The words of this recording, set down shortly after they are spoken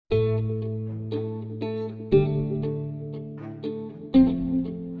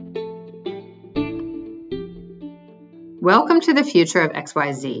Welcome to the future of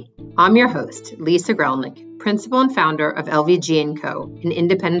XYZ. I'm your host, Lisa Grelnick, principal and founder of LVG & Co., an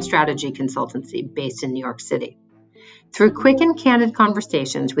independent strategy consultancy based in New York City. Through quick and candid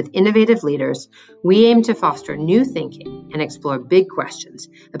conversations with innovative leaders, we aim to foster new thinking and explore big questions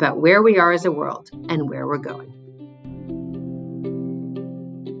about where we are as a world and where we're going.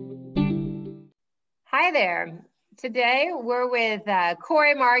 Hi there. Today, we're with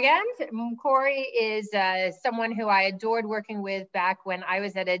Cory Margand. Cory is someone who I adored working with back when I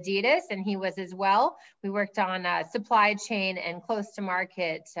was at Adidas, and he was as well. We worked on supply chain and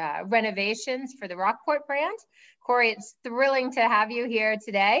close-to-market renovations for the Rockport brand. Cory, it's thrilling to have you here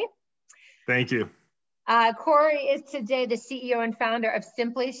today. Thank you. Cory is today the CEO and founder of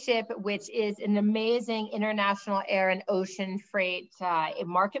Simply Ship, which is an amazing international air and ocean freight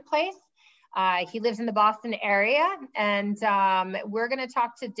marketplace. He lives in the Boston area, and we're going to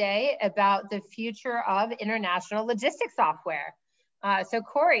talk today about the future of international logistics software. So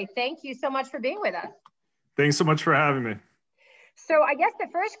Cory, thank you so much for being with us. Thanks so much for having me. So I guess the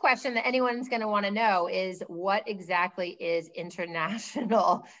first question that anyone's going to want to know is, what exactly is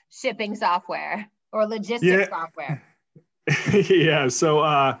international shipping software or logistics software? Yeah,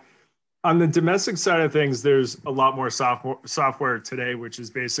 so on the domestic side of things, there's a lot more software today, which is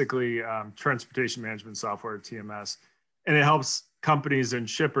basically transportation management software, TMS. And it helps companies and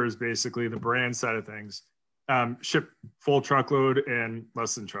shippers, basically the brand side of things, ship full truckload and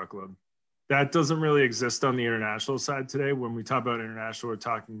less than truckload. That doesn't really exist on the international side today. When we talk about international, we're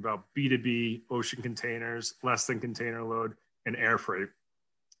talking about B2B, ocean containers, less than container load, and air freight.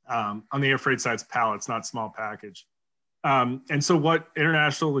 On the air freight side, it's pallets, not small package. And so what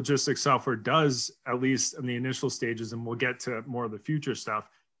international logistics software does, at least in the initial stages, and we'll get to more of the future stuff,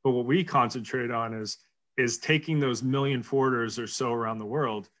 but what we concentrate on is taking those million forwarders or so around the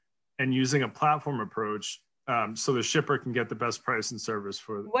world and using a platform approach so the shipper can get the best price and service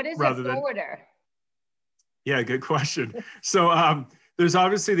for what is a forwarder? Yeah, good question. So there's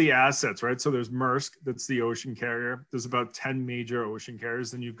obviously the assets, right? So there's Maersk, that's the ocean carrier. There's about 10 major ocean carriers.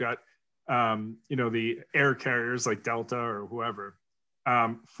 Then you've got the air carriers like Delta or whoever.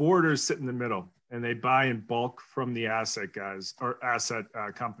 Forwarders sit in the middle, and they buy in bulk from the asset guys or asset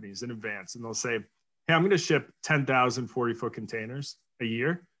companies in advance. And they'll say, hey, I'm going to ship 10,000 40-foot containers a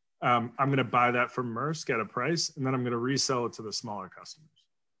year. I'm going to buy that from Maersk at a price, and then I'm going to resell it to the smaller customers.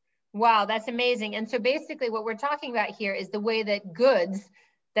 Wow, that's amazing. And so basically what we're talking about here is the way that goods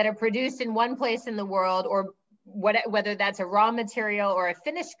that are produced in one place in the world, or whether that's a raw material or a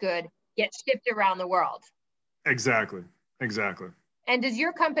finished good, get shipped around the world. Exactly. And does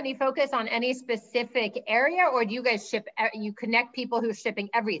your company focus on any specific area, or do you guys you connect people who are shipping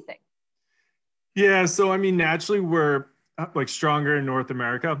everything? Yeah, so I mean, naturally we're like stronger in North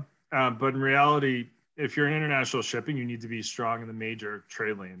America, but in reality, if you're in international shipping, you need to be strong in the major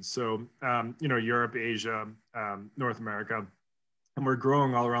trade lanes. So, Europe, Asia, North America, and we're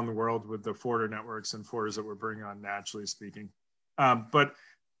growing all around the world with the forwarder networks and forwarders that we're bringing on, naturally speaking. But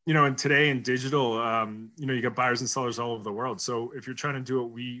and today in digital, you got buyers and sellers all over the world. So if you're trying to do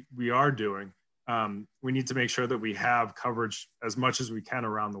what we are doing, we need to make sure that we have coverage as much as we can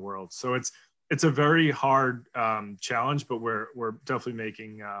around the world. So it's a very hard challenge, but we're definitely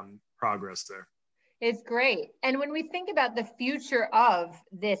making progress there. It's great. And when we think about the future of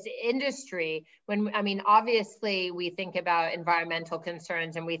this industry, obviously we think about environmental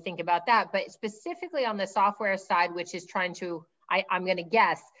concerns and we think about that, but specifically on the software side, which is trying to, I'm going to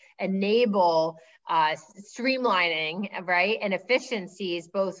guess, enable streamlining, right, and efficiencies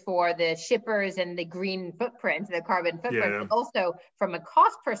both for the shippers and the green footprint, the carbon footprint, but also from a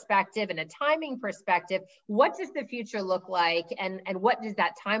cost perspective and a timing perspective. What does the future look like, and what is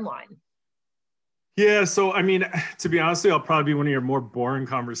that timeline? Yeah, so I mean, to be honest, I'll probably be one of your more boring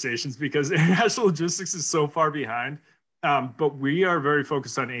conversations because international logistics is so far behind. But we are very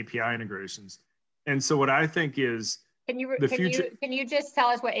focused on API integrations, and so what I think is Can you just tell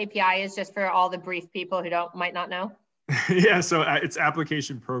us what API is, just for all the brief people who might not know? Yeah, so it's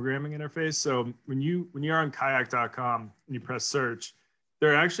application programming interface. So when you're on kayak.com and you press search,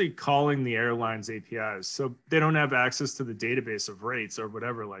 they're actually calling the airlines APIs. So they don't have access to the database of rates or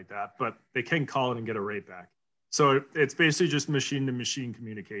whatever like that, but they can call it and get a rate back. So it's basically just machine to machine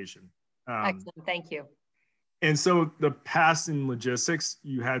communication. Excellent, thank you. And so the past in logistics,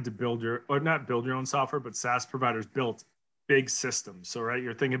 you had to not build your own software, but SaaS providers built big systems. So, right,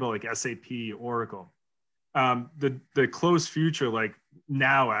 you're thinking about like SAP, Oracle. The close future, like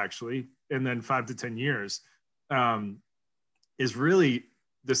now actually, and then 5 to 10 years, is really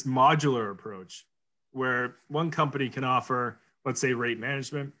this modular approach where one company can offer, let's say, rate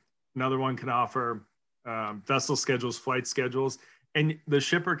management. Another one can offer vessel schedules, flight schedules, and the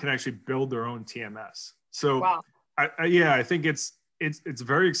shipper can actually build their own TMS. So wow. I think it's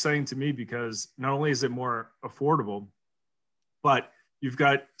very exciting to me because not only is it more affordable, but you've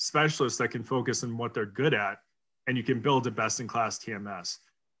got specialists that can focus on what they're good at, and you can build a best-in-class TMS.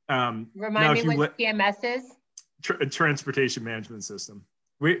 Remind me what TMS is? Transportation management system.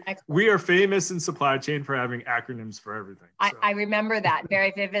 We are famous in supply chain for having acronyms for everything. So. I remember that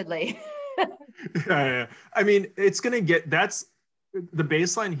very vividly. Yeah. I mean, it's going to get, that's the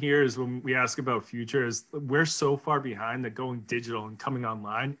baseline here is when we ask about future is we're so far behind that going digital and coming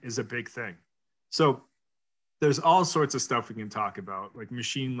online is a big thing. So there's all sorts of stuff we can talk about, like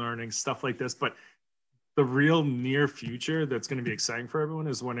machine learning, stuff like this. But the real near future that's going to be exciting for everyone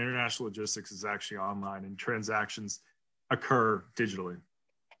is when international logistics is actually online and transactions occur digitally.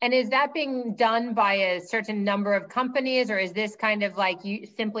 And is that being done by a certain number of companies, or is this kind of like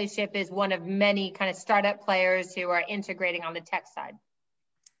Simply Ship is one of many kind of startup players who are integrating on the tech side?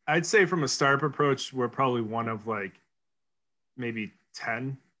 I'd say from a startup approach, we're probably one of like maybe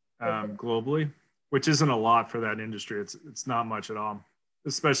 10 globally, which isn't a lot for that industry. It's not much at all,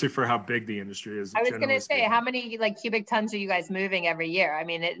 especially for how big the industry is. I was going to say, how many like cubic tons are you guys moving every year? I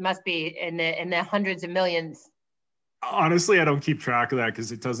mean, it must be in the hundreds of millions. Honestly, I don't keep track of that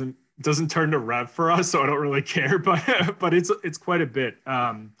because it doesn't turn to rev for us, so I don't really care. But it's quite a bit.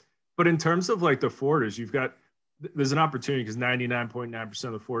 But in terms of like the forwarders, there's an opportunity because 99.9%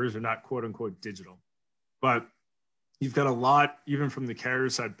 of the forwarders are not quote unquote digital, but you've got a lot even from the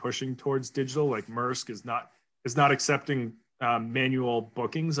carrier side pushing towards digital. Like Maersk is not accepting manual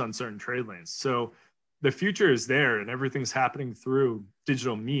bookings on certain trade lanes. So the future is there, and everything's happening through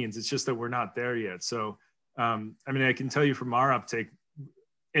digital means. It's just that we're not there yet. So. I mean, I can tell you from our uptake,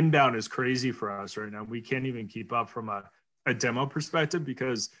 inbound is crazy for us right now. We can't even keep up from a demo perspective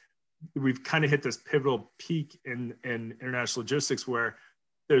because we've kind of hit this pivotal peak in international logistics where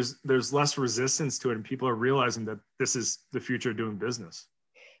there's less resistance to it, and people are realizing that this is the future of doing business.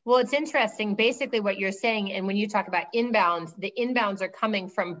 Well, it's interesting. Basically, what you're saying, and when you talk about inbounds, the inbounds are coming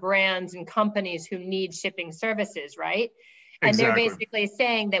from brands and companies who need shipping services, right? And exactly. They're basically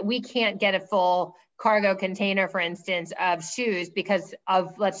saying that we can't get a full cargo container, for instance, of shoes because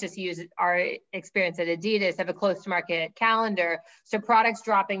of, let's just use our experience at Adidas, of a close to market calendar. So products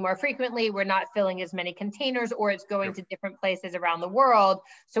dropping more frequently, we're not filling as many containers, or it's going to different places around the world.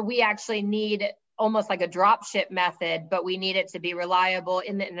 So we actually need almost like a drop ship method, but we need it to be reliable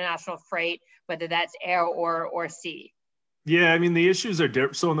in the international freight, whether that's air or sea. Yeah, I mean, the issues are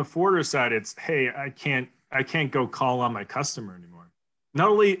different. So on the forwarder side, it's, hey, I can't go call on my customer anymore. Not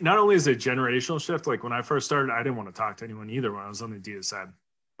only is it a generational shift, like when I first started, I didn't want to talk to anyone either when I was on the Adidas side.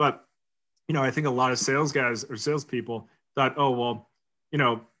 But, I think a lot of sales guys or salespeople thought, oh, well,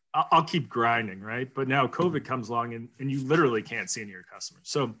 I'll keep grinding, right? But now COVID comes along and you literally can't see any of your customers.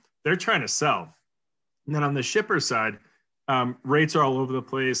 So they're trying to sell. And then on the shipper side, rates are all over the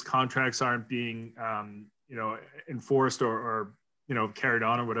place. Contracts aren't being, enforced or carried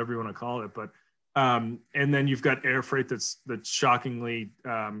on or whatever you want to call it. But and then you've got air freight that's shockingly,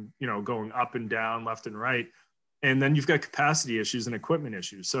 going up and down, left and right. And then you've got capacity issues and equipment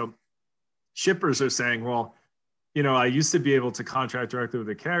issues. So shippers are saying, well, I used to be able to contract directly with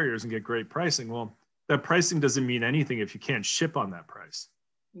the carriers and get great pricing. Well, that pricing doesn't mean anything if you can't ship on that price.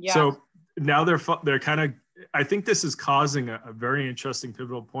 Yeah. So now they're kind of, I think this is causing a very interesting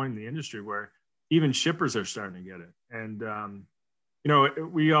pivotal point in the industry where even shippers are starting to get it. And,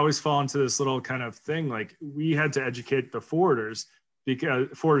 we always fall into this little kind of thing. Like we had to educate the forwarders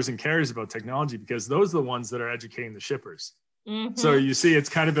and carriers about technology because those are the ones that are educating the shippers. Mm-hmm. So you see, it's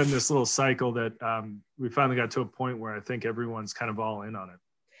kind of been this little cycle that we finally got to a point where I think everyone's kind of all in on it.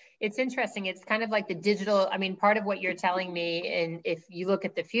 It's interesting. It's kind of like the digital. I mean, part of what you're telling me, and if you look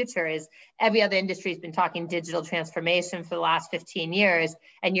at the future, is every other industry has been talking digital transformation for the last 15 years.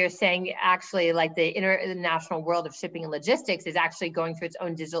 And you're saying actually like the international world of shipping and logistics is actually going through its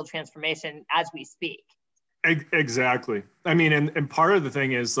own digital transformation as we speak. Exactly. I mean, and part of the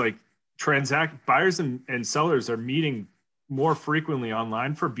thing is like buyers and sellers are meeting more frequently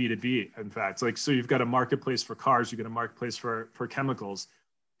online for B2B. In fact, like, so you've got a marketplace for cars, you've got a marketplace for chemicals.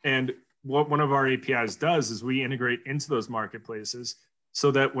 And what one of our APIs does is we integrate into those marketplaces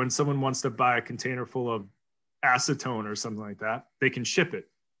so that when someone wants to buy a container full of acetone or something like that, they can ship it.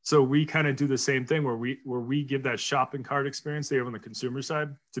 So we kind of do the same thing where we give that shopping cart experience they have on the consumer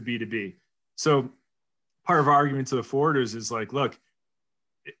side to B2B. So part of our argument to the forwarders is like, look,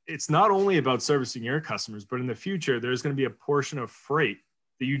 it's not only about servicing your customers, but in the future, there's going to be a portion of freight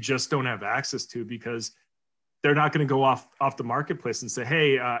that you just don't have access to because they're not going to go off the marketplace and say,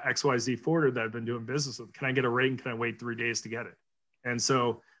 hey, XYZ forwarder that I've been doing business with, can I get a rate and can I wait 3 days to get it? And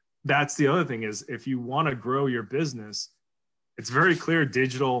so that's the other thing is if you want to grow your business, it's very clear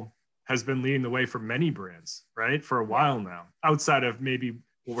digital has been leading the way for many brands, right? For a while now, outside of maybe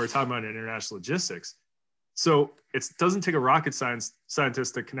what we're talking about in international logistics. So it doesn't take a rocket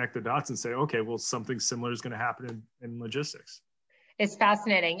scientist to connect the dots and say, okay, well, something similar is going to happen in logistics. It's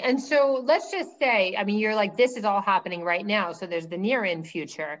fascinating. And so let's just say, I mean, you're like, this is all happening right now. So there's the near in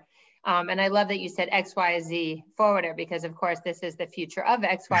future. And I love that you said XYZ forwarder, because of course, this is the future of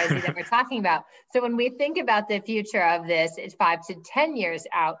XYZ that we're talking about. So when we think about the future of this, it's 5 to 10 years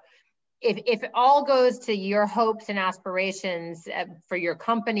out. If it all goes to your hopes and aspirations for your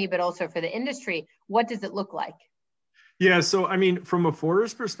company, but also for the industry, what does it look like? Yeah. So, I mean, from a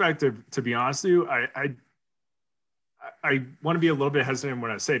forwarder's perspective, to be honest with you, I want to be a little bit hesitant when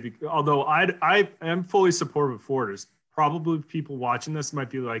I say, although I am fully supportive of forwarders. Probably people watching this might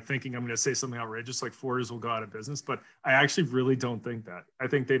be like thinking I'm going to say something outrageous, like forwarders will go out of business, but I actually really don't think that. I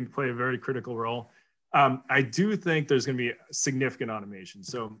think they play a very critical role. I do think there's going to be significant automation.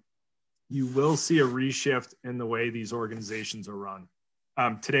 So you will see a reshift in the way these organizations are run.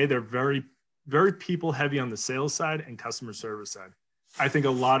 Today, they're very, very people heavy on the sales side and customer service side. I think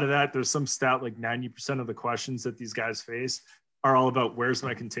a lot of that, there's some stat like 90% of the questions that these guys face are all about where's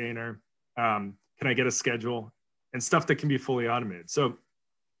my container? Can I get a schedule? And stuff that can be fully automated. So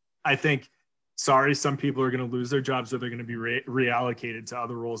I think, sorry, some people are going to lose their jobs or they're going to be reallocated to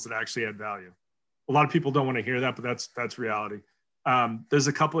other roles that actually add value. A lot of people don't want to hear that, but that's reality. There's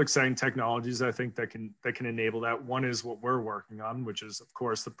a couple exciting technologies I think that can enable that. One is what we're working on, which is of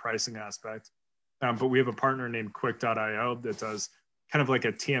course the pricing aspect. But we have a partner named Quick.io that does kind of like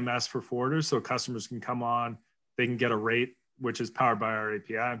a TMS for forwarders. So customers can come on, they can get a rate, which is powered by our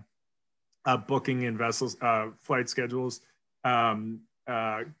API, booking in vessels, flight schedules, kind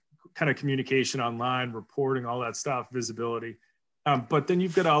of communication online, reporting, all that stuff, visibility. But then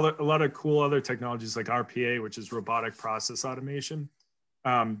you've got a lot of cool other technologies like RPA, which is robotic process automation.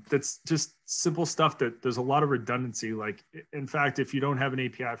 That's just simple stuff that there's a lot of redundancy. Like, in fact, if you don't have an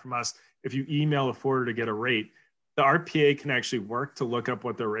API from us, if you email a forwarder to get a rate, the RPA can actually work to look up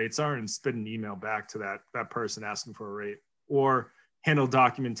what their rates are and spit an email back to that person asking for a rate, or handle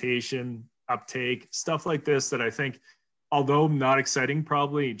documentation, uptake, stuff like this that I think, although not exciting,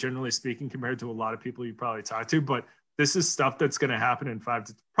 probably generally speaking, compared to a lot of people you probably talk to, but this is stuff that's going to happen in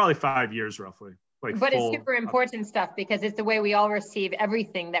probably 5 years roughly. But it's super important stuff because it's the way we all receive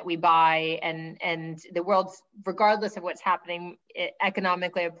everything that we buy, and the world's, regardless of what's happening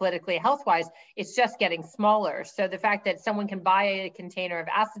economically or politically, health-wise, it's just getting smaller. So the fact that someone can buy a container of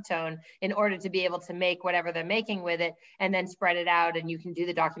acetone in order to be able to make whatever they're making with it and then spread it out, and you can do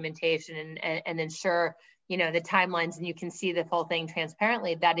the documentation and ensure, the timelines, and you can see the full thing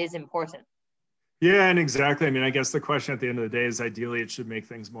transparently, that is important. Yeah, and exactly. I mean, I guess the question at the end of the day is ideally it should make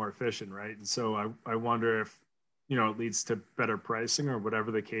things more efficient, right? And so I wonder if, it leads to better pricing or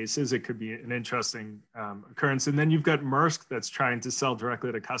whatever the case is. It could be an interesting occurrence. And then you've got Maersk that's trying to sell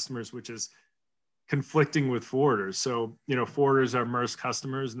directly to customers, which is conflicting with forwarders. So, forwarders are Maersk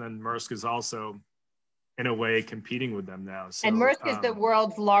customers, and then Maersk is also, in a way, competing with them now. So, and Maersk is the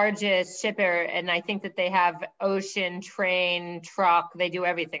world's largest shipper, and I think that they have ocean, train, truck, they do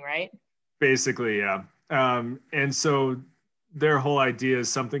everything, right? Basically, yeah. And so their whole idea is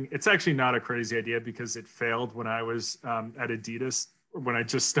something, it's actually not a crazy idea because it failed when I was at Adidas, when I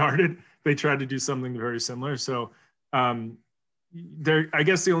just started. They tried to do something very similar. So I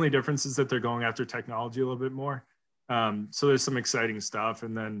guess the only difference is that they're going after technology a little bit more. So there's some exciting stuff.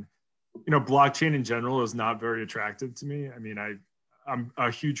 And then, blockchain in general is not very attractive to me. I mean, I'm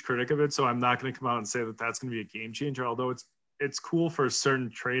a huge critic of it, so I'm not going to come out and say that that's going to be a game changer, although it's cool for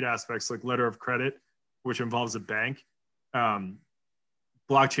certain trade aspects like letter of credit, which involves a bank.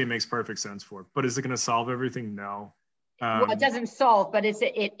 Blockchain makes perfect sense for it, but is it going to solve everything? No. Well, it doesn't solve, but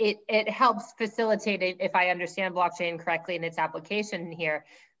it helps facilitate it, if I understand blockchain correctly in its application here,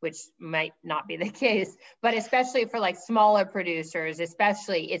 which might not be the case, but especially for like smaller producers,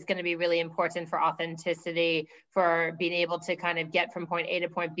 especially, it's going to be really important for authenticity, for being able to kind of get from point A to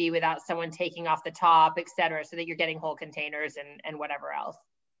point B without someone taking off the top, et cetera, so that you're getting whole containers and whatever else.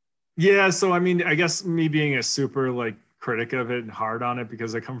 Yeah. So, I mean, I guess me being a super critic of it and hard on it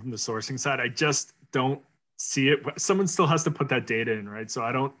because I come from the sourcing side, I just don't see it. Someone still has to put that data in, right?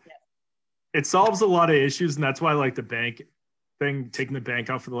 So it solves a lot of issues, and that's why the bank thing, taking the bank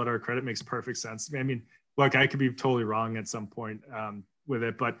out for the letter of credit makes perfect sense. I mean, look, I could be totally wrong at some point with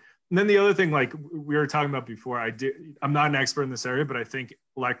it, but and then the other thing, we were talking about before, I'm not an expert in this area, but I think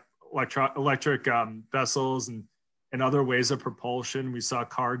electric vessels and other ways of propulsion. We saw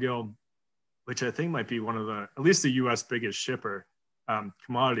Cargill, which I think might be one of at least the U.S. biggest shipper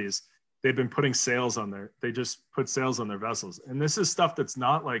commodities. They've been putting sails they just put sails on their vessels. And this is stuff that's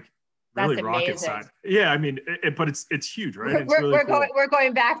not like really rocket science. Yeah, I mean, but it's huge, right? It's really cool. We're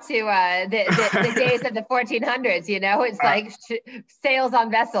going back to the days of the 1400s. It's like sails on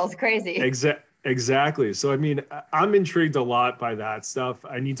vessels, crazy. Exactly. So I mean, I'm intrigued a lot by that stuff.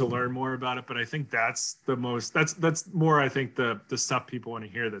 I need to learn more about it, but I think that's more. I think the stuff people want to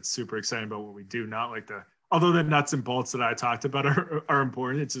hear. That's super exciting about what we do. Not like although the nuts and bolts that I talked about are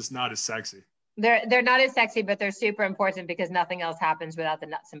important. It's just not as sexy. They're not as sexy, but they're super important because nothing else happens without the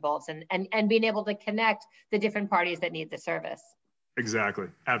nuts and bolts and being able to connect the different parties that need the service. Exactly.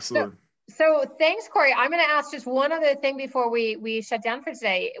 Absolutely. So thanks, Cory. I'm going to ask just one other thing before we shut down for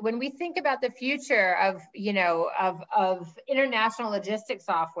today. When we think about the future of international logistics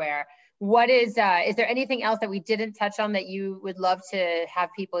software, is there anything else that we didn't touch on that you would love to have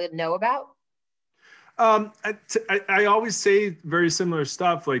people know about? I always say very similar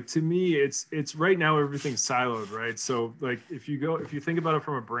stuff. Like, to me, it's right now everything's siloed, right? So like if you think about it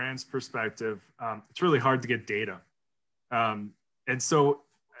from a brand's perspective, it's really hard to get data.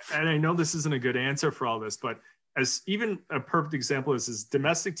 And I know this isn't a good answer for all this, but as even a perfect example is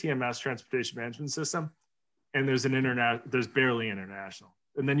domestic TMS, transportation management system, and there's barely international.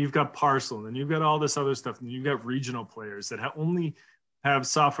 And then you've got parcel, and then you've got all this other stuff, and you've got regional players that only have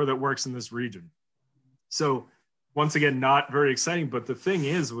software that works in this region. So once again, not very exciting, but the thing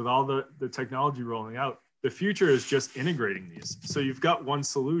is, with all the technology rolling out, the future is just integrating these. So you've got one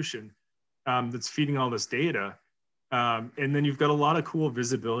solution that's feeding all this data. And then you've got a lot of cool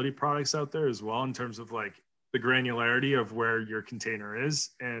visibility products out there as well, in terms of like the granularity of where your container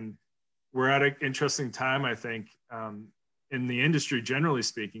is. And we're at an interesting time, I think, in the industry, generally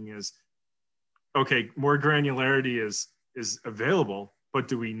speaking, is, okay, more granularity is available, but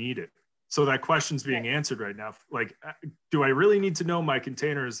do we need it? So that question's being answered right now. Like, do I really need to know my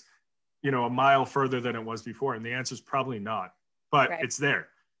container is, a mile further than it was before? And the answer is probably not, but It's there.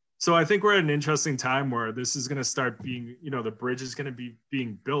 So I think we're at an interesting time where this is going to start being, the bridge is going to be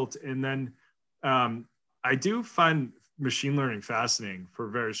being built. And then I do find machine learning fascinating for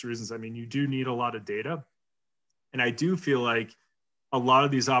various reasons. I mean, you do need a lot of data. And I do feel like a lot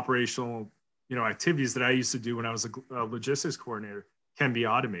of these operational, activities that I used to do when I was a logistics coordinator can be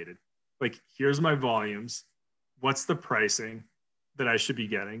automated. Like, here's my volumes. What's the pricing that I should be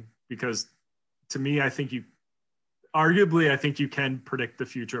getting? Because to me, I think you can predict the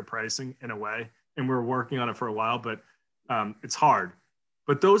future pricing in a way, and we're working on it for a while, but it's hard.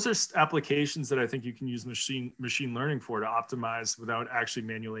 But those are applications that I think you can use machine learning for to optimize without actually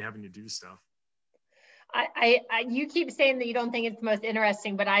manually having to do stuff. You keep saying that you don't think it's the most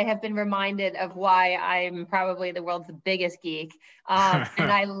interesting, but I have been reminded of why I'm probably the world's biggest geek. And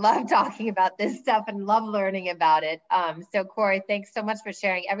I love talking about this stuff and love learning about it. So Cory, thanks so much for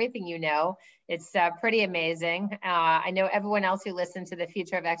sharing everything you know. It's pretty amazing. I know everyone else who listened to the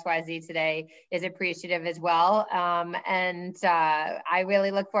Future of XYZ today is appreciative as well. And I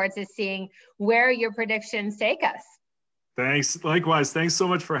really look forward to seeing where your predictions take us. Thanks. Likewise. Thanks so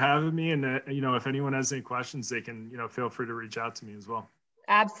much for having me. And, if anyone has any questions, they can, feel free to reach out to me as well.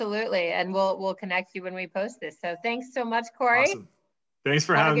 Absolutely. And we'll connect you when we post this. So thanks so much, Cory. Awesome. Thanks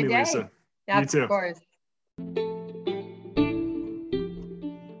for having me, Lisa. You too. Of course.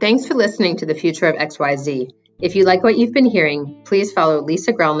 Thanks for listening to the Future of XYZ. If you like what you've been hearing, please follow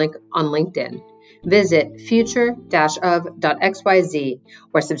Lisa Gralnick on LinkedIn. Visit future-of.xyz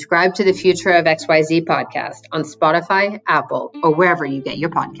or subscribe to the Future of XYZ podcast on Spotify, Apple, or wherever you get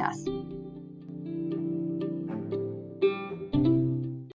your podcasts.